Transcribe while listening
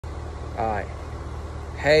Alright.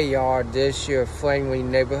 Hey y'all, this your friendly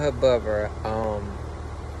neighborhood brother.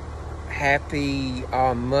 Happy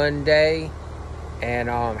Monday and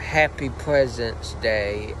happy President's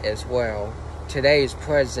Day as well. Today is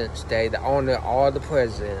President's Day to honor all the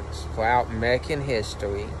presidents throughout American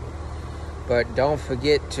history. But don't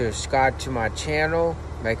forget to subscribe to my channel,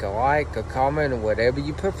 make a like, a comment, or whatever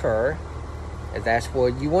you prefer, if that's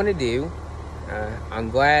what you want to do. I'm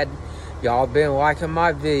glad y'all been liking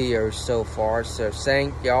my videos so far, so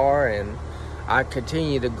thank y'all, and I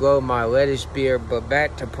continue to grow my lettuce beard. But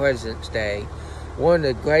back to President's Day. One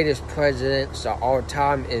of the greatest presidents of all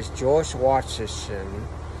time is George Washington.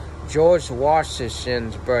 George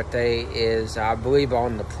Washington's birthday is, I believe,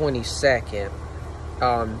 on the 22nd.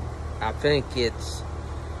 I think it's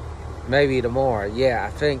maybe tomorrow. Yeah,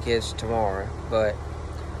 I think it's tomorrow. But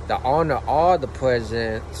to honor all the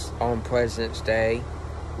presidents on President's Day,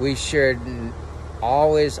 we should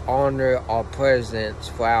always honor our presidents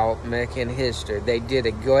throughout American history. They did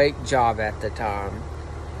a great job at the time,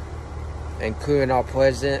 including our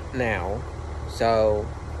president now. So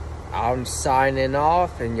I'm signing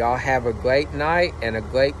off, and y'all have a great night and a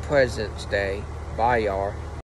great President's Day. Bye, y'all.